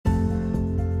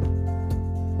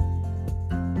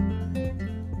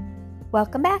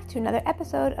Welcome back to another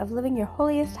episode of Living Your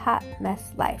Holiest Hot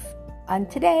Mess Life. On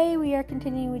today, we are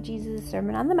continuing with Jesus'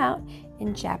 Sermon on the Mount.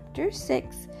 In chapter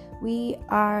 6, we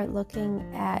are looking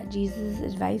at Jesus'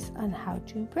 advice on how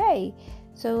to pray.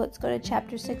 So let's go to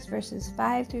chapter 6, verses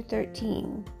 5 through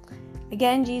 13.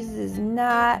 Again, Jesus is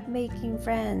not making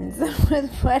friends with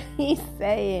what he's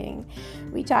saying.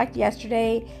 We talked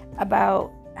yesterday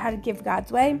about how to give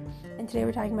God's way, and today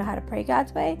we're talking about how to pray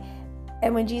God's way.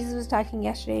 And when Jesus was talking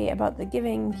yesterday about the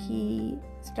giving, he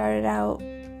started out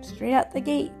straight out the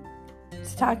gate.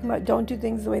 He's talking about don't do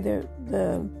things the way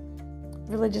the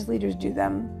religious leaders do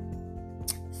them.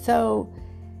 So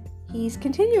he's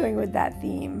continuing with that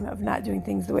theme of not doing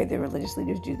things the way the religious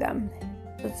leaders do them.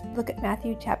 Let's look at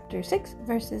Matthew chapter 6,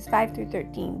 verses 5 through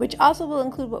 13, which also will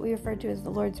include what we refer to as the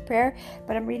Lord's Prayer,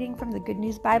 but I'm reading from the Good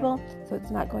News Bible, so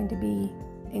it's not going to be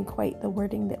in quite the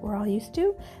wording that we're all used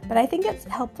to. But I think it's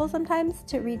helpful sometimes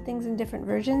to read things in different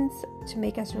versions to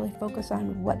make us really focus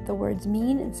on what the words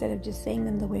mean instead of just saying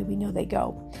them the way we know they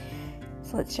go.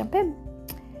 So let's jump in.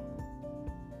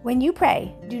 When you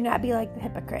pray, do not be like the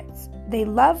hypocrites. They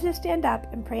love to stand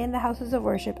up and pray in the houses of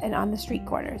worship and on the street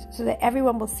corners so that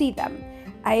everyone will see them.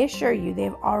 I assure you, they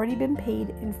have already been paid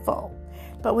in full.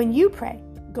 But when you pray,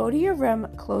 go to your room,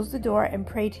 close the door, and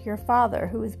pray to your Father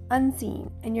who is unseen,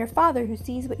 and your Father who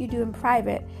sees what you do in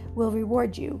private will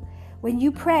reward you. When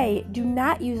you pray, do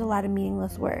not use a lot of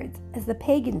meaningless words, as the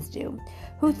pagans do,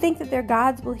 who think that their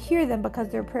gods will hear them because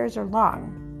their prayers are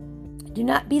long. Do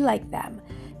not be like them.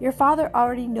 Your Father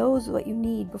already knows what you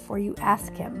need before you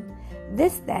ask Him.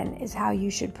 This, then, is how you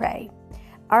should pray.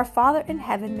 Our Father in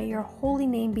heaven, may your holy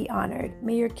name be honored.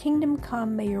 May your kingdom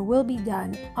come, may your will be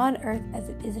done, on earth as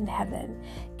it is in heaven.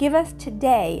 Give us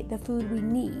today the food we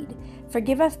need.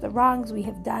 Forgive us the wrongs we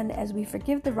have done as we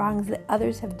forgive the wrongs that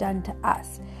others have done to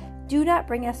us. Do not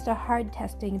bring us to hard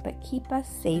testing, but keep us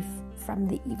safe from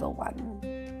the evil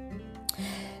one.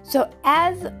 So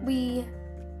as we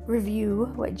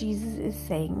review what Jesus is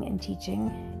saying and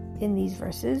teaching in these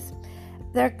verses,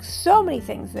 there are so many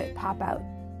things that pop out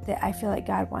that I feel like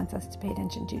God wants us to pay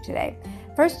attention to today.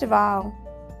 First of all,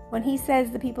 when he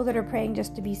says the people that are praying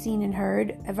just to be seen and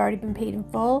heard have already been paid in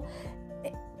full,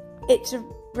 it's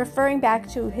referring back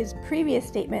to his previous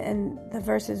statement in the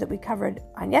verses that we covered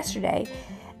on yesterday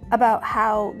about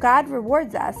how God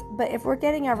rewards us, but if we're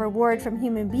getting our reward from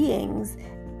human beings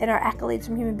and our accolades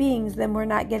from human beings, then we're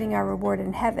not getting our reward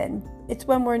in heaven. It's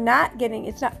when we're not getting,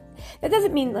 that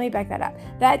doesn't mean, let me back that up.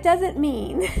 That doesn't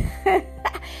mean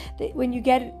that when you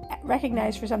get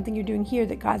recognized for something you're doing here,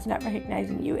 that God's not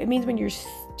recognizing you. It means when you're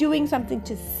doing something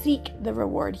to seek the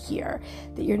reward here,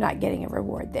 that you're not getting a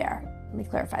reward there. Let me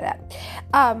clarify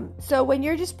that. So when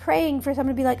you're just praying for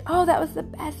someone to be like, oh, that was the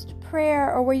best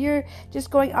prayer, or where you're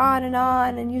just going on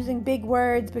and using big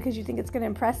words because you think it's going to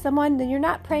impress someone, then you're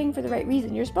not praying for the right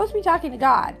reason. You're supposed to be talking to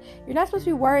God. You're not supposed to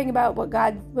be worrying about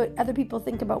what other people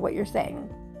think about what you're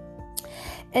saying.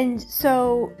 And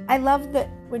so I love that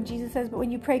when Jesus says, but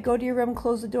when you pray, go to your room,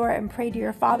 close the door, and pray to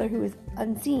your Father who is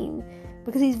unseen,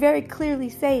 because he's very clearly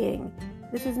saying,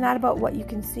 this is not about what you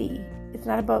can see. It's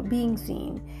not about being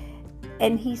seen.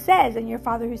 And he says, and your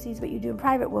Father who sees what you do in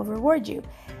private will reward you.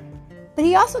 But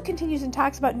he also continues and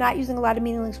talks about not using a lot of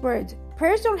meaningless words.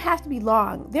 Prayers don't have to be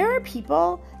long. There are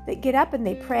people that get up and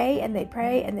they pray and they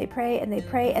pray and they pray and they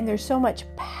pray, and there's so much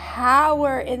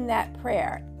power in that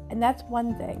prayer. And that's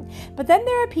one thing. But then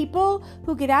there are people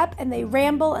who get up and they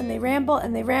ramble and they ramble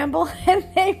and they ramble and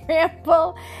they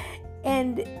ramble.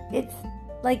 And it's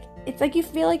like you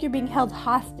feel like you're being held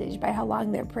hostage by how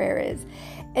long their prayer is.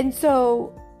 And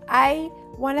so I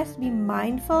want us to be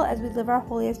mindful as we live our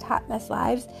holiest hot mess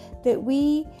lives that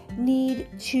we need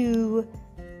to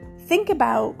think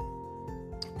about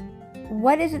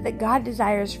what is it that God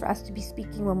desires for us to be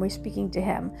speaking when we're speaking to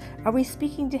him. Are we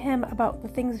speaking to him about the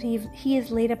things he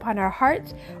has laid upon our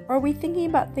hearts? Or are we thinking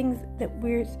about things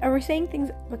are we saying things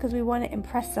because we want to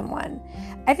impress someone?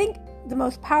 I think the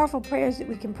most powerful prayers that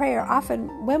we can pray are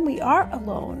often when we are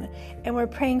alone and we're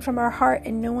praying from our heart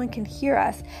and no one can hear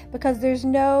us, because there's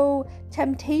no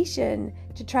temptation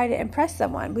to try to impress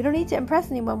someone. We don't need to impress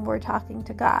anyone when we're talking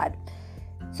to God.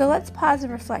 So let's pause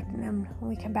and reflect, and then when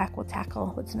we come back, we'll tackle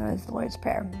what's known as the Lord's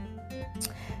Prayer.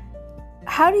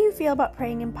 How do you feel about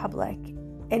praying in public?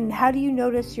 And how do you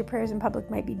notice your prayers in public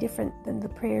might be different than the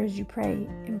prayers you pray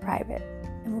in private?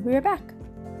 And we'll be right back.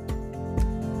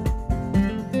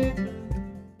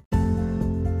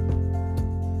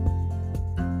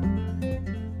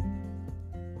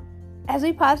 As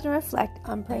we pause and reflect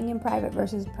on praying in private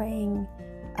versus praying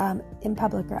in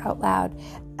public or out loud,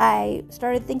 I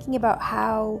started thinking about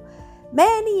how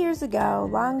many years ago,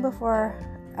 long before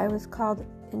I was called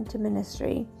into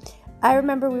ministry, I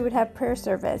remember we would have prayer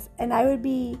service, and I would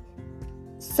be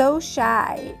so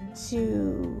shy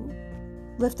to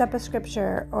lift up a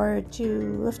scripture or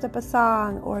to lift up a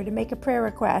song or to make a prayer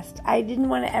request. I didn't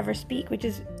want to ever speak, which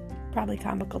is probably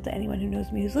comical to anyone who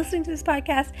knows me who's listening to this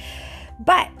podcast.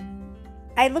 But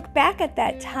I look back at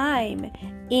that time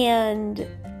and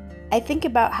I think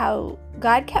about how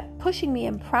God kept pushing me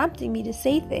and prompting me to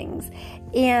say things,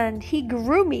 and He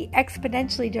grew me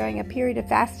exponentially during a period of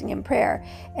fasting and prayer,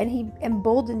 and He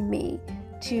emboldened me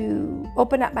to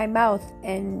open up my mouth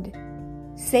and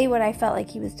say what I felt like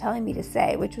He was telling me to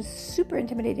say, which was super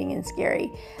intimidating and scary.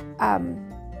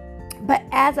 But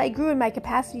as I grew in my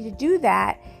capacity to do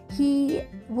that, He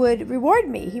would reward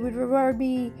me. He would reward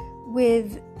me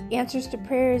with answers to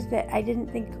prayers that I didn't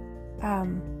think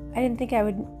I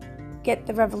would get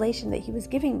the revelation that He was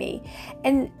giving me.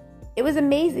 And it was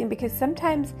amazing because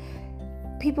sometimes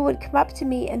people would come up to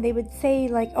me and they would say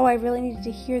like, oh, I really needed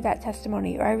to hear that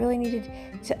testimony, or I really needed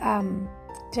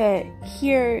to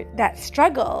hear that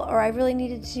struggle, or I really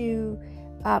needed to,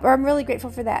 or I'm really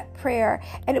grateful for that prayer.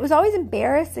 And it was always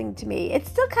embarrassing to me. It's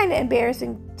still kind of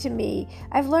embarrassing to me.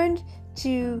 I've learned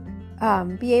to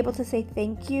be able to say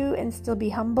thank you and still be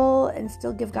humble and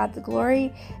still give God the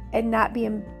glory and not be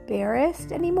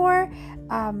embarrassed anymore.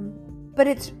 But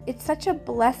it's such a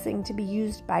blessing to be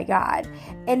used by God.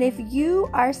 And if you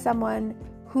are someone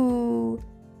who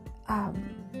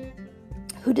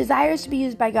desires to be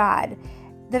used by God,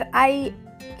 then I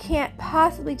can't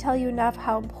possibly tell you enough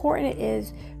how important it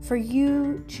is for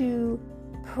you to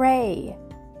pray.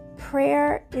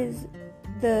 Prayer is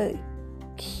the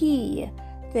key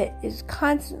that is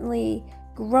constantly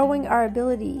growing our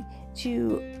ability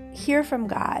to hear from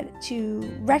God, to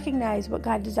recognize what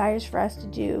God desires for us to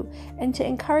do, and to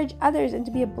encourage others and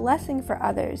to be a blessing for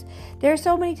others. There are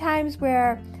so many times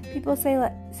where people say,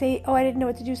 oh, I didn't know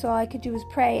what to do, so all I could do was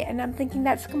pray. And I'm thinking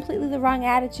that's completely the wrong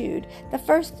attitude. The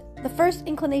first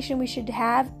inclination we should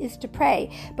have is to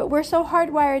pray. But we're so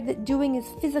hardwired that doing is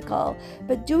physical.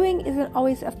 But doing isn't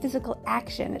always a physical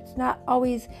action. It's not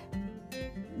always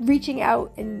reaching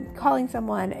out and calling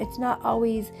someone. It's not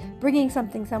always bringing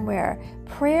something somewhere.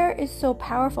 Prayer is so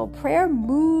powerful. Prayer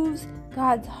moves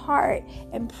God's heart,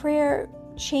 and prayer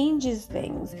changes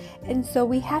things. And so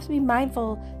we have to be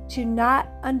mindful to not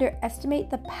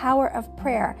underestimate the power of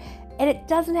prayer. And it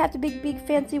doesn't have to be big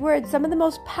fancy words. Some of the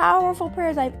most powerful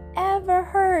prayers I've ever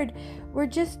heard were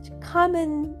just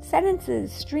common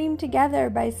sentences streamed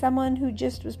together by someone who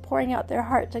just was pouring out their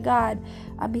heart to God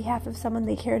on behalf of someone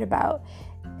they cared about.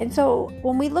 And so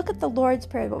when we look at the Lord's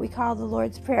Prayer, what we call the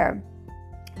Lord's Prayer,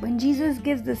 when Jesus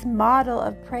gives this model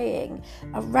of praying,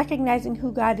 of recognizing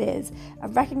who God is,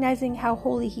 of recognizing how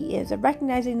holy He is, of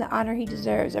recognizing the honor He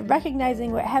deserves, of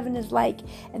recognizing what heaven is like,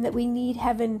 and that we need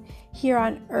heaven here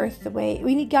on earth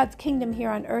we need God's kingdom here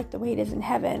on earth the way it is in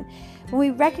heaven. When we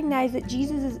recognize that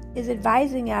Jesus is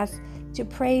advising us to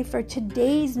pray for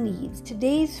today's needs,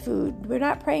 today's food. We're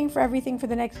not praying for everything for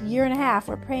the next year and a half.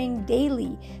 We're praying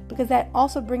daily, because that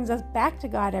also brings us back to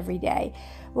God every day.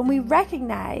 When we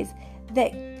recognize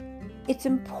that it's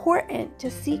important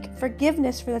to seek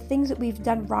forgiveness for the things that we've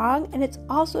done wrong, and it's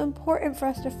also important for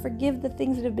us to forgive the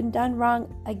things that have been done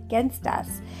wrong against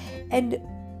us. And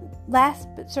last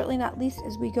but certainly not least,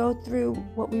 as we go through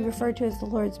what we refer to as the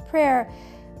Lord's Prayer,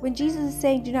 when Jesus is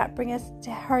saying, do not bring us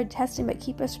to hard testing, but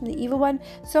keep us from the evil one,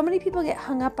 so many people get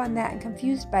hung up on that and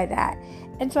confused by that.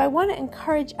 And so I want to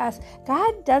encourage us.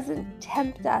 God doesn't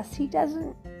tempt us. He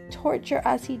doesn't torture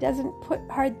us. He doesn't put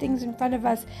hard things in front of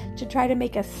us to try to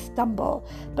make us stumble.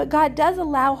 But God does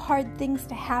allow hard things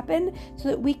to happen so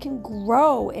that we can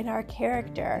grow in our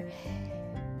character.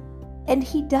 And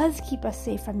He does keep us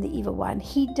safe from the evil one.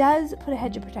 He does put a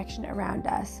hedge of protection around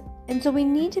us. And so we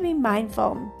need to be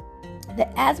mindful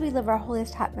that as we live our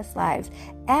holiest hot mess lives,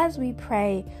 as we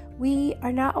pray, we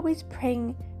are not always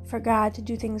praying for God to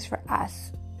do things for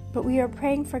us, but we are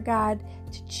praying for God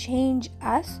to change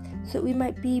us so that we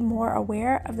might be more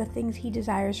aware of the things He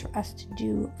desires for us to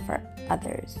do for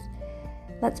others.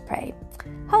 Let's pray.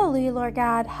 Hallelujah, Lord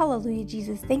God. Hallelujah,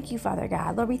 Jesus. Thank you, Father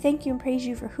God. Lord, we thank you and praise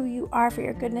you for who you are, for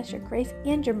your goodness, your grace,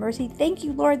 and your mercy. Thank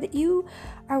you, Lord, that you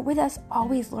are with us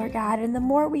always, Lord God. And the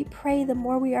more we pray, the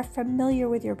more we are familiar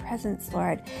with your presence,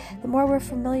 Lord. The more we're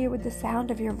familiar with the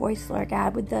sound of your voice, Lord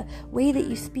God, with the way that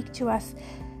you speak to us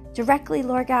directly,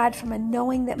 Lord God, from a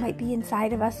knowing that might be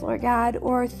inside of us, Lord God,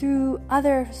 or through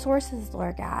other sources,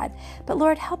 Lord God. But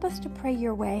Lord, help us to pray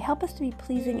your way. Help us to be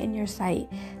pleasing in your sight.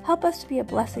 Help us to be a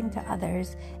blessing to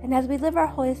others. And as we live our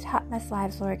holiest hot mess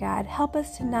lives, Lord God, help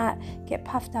us to not get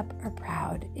puffed up or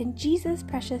proud. In Jesus'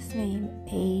 precious name,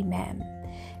 amen.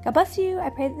 God bless you. I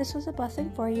pray that this was a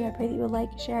blessing for you. I pray that you will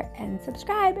like, share, and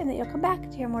subscribe, and that you'll come back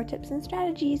to hear more tips and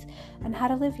strategies on how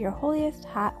to live your holiest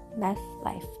hot mess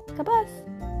life. God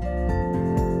bless.